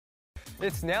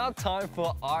It's now time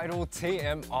for Idol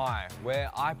TMI,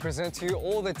 where I present to you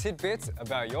all the tidbits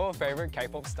about your favorite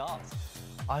K-pop stars.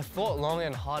 I thought long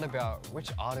and hard about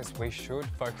which artists we should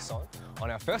focus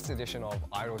on our first edition of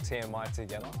Idol TMI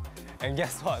together. And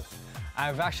guess what?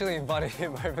 I've actually invited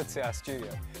him over to our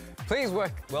studio. Please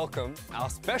welcome our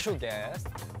special guest,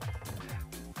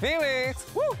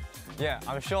 Felix! Woo! Yeah,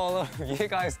 I'm sure a lot of you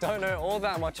guys don't know all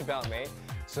that much about me,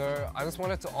 so I just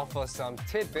wanted to offer some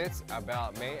tidbits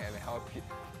about me and help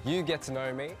you get to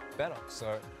know me better.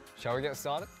 So, shall we get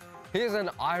started? Here's an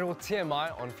Idol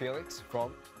TMI on Felix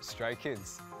from Stray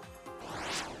Kids.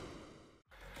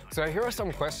 So here are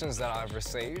some questions that I've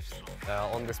received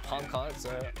on this palm card,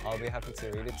 so I'll be happy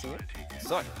to read it to you.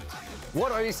 So,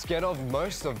 what are you scared of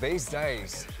most of these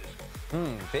days?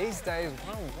 These days,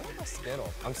 what am I scared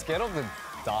of? I'm scared of the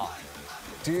dark.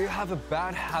 Do you have a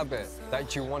bad habit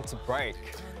that you want to break?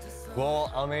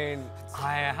 Well, I mean,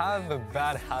 I have a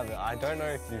bad habit. I don't know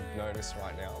if you've noticed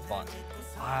right now, but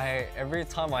every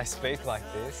time I speak like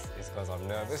this, it's because I'm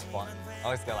nervous, but I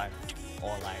always go like,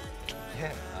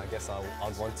 yeah, I guess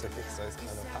I'd want to fix those kind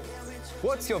of habits.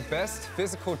 What's your best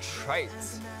physical trait?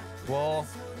 Well,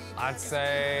 I'd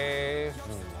say,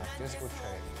 my physical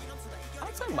trait.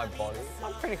 I'd say my body.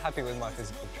 I'm pretty happy with my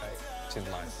physical trait, which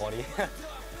is my body.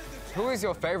 Who is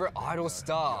your favorite idol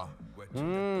star?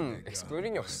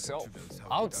 Excluding yourself.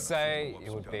 I would say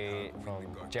it would be from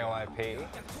JYP,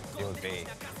 it would be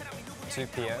 2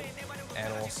 PM,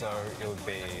 and also it would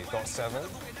be GOT7.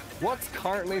 What's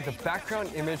currently the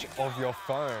background image of your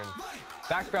phone?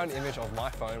 Background image of my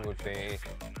phone would be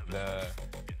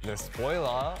the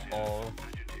spoiler of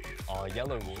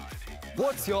Yellowwood.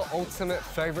 What's your ultimate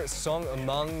favorite song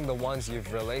among the ones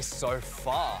you've released so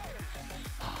far?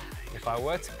 If I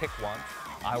were to pick one,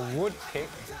 I would pick,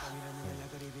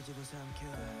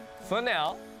 for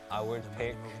now, I would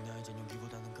pick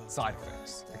Side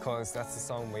Effects, because that's the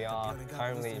song we are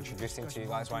currently introducing to you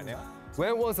guys right now.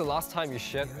 When was the last time you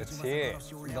shed a tear?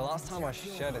 The last time I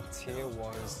shed a tear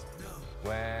was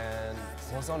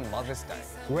on Mother's Day.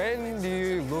 When do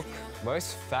you look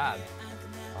most fab?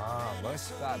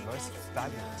 Most fabulous.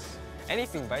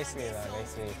 Anything basically that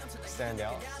makes me stand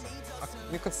out.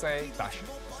 You could say fashion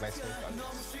makes me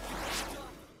fabulous.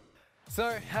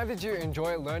 So, how did you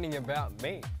enjoy learning about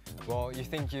me? Well, you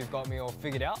think you've got me all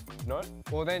figured out? No?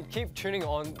 Well then keep tuning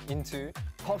on into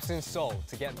Pops in Seoul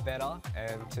to get better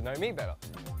and to know me better.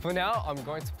 For now, I'm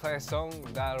going to play a song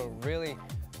that'll really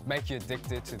make you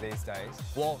addicted to these days.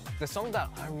 Well, the song that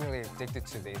I'm really addicted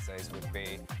to these days would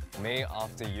be Me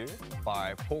After You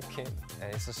by Paul Kim.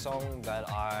 And it's a song that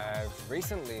I've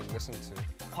recently listened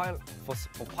to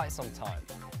for quite some time.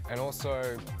 And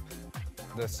also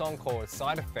the song called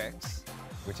Side Effects,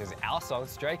 which is our song,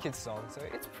 Stray Kids song, so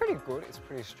it's pretty good, it's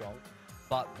pretty strong.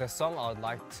 But the song I'd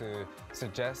like to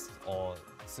suggest, or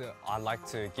I'd like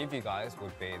to give you guys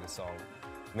would be the song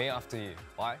Me After You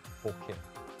by Paul Kim.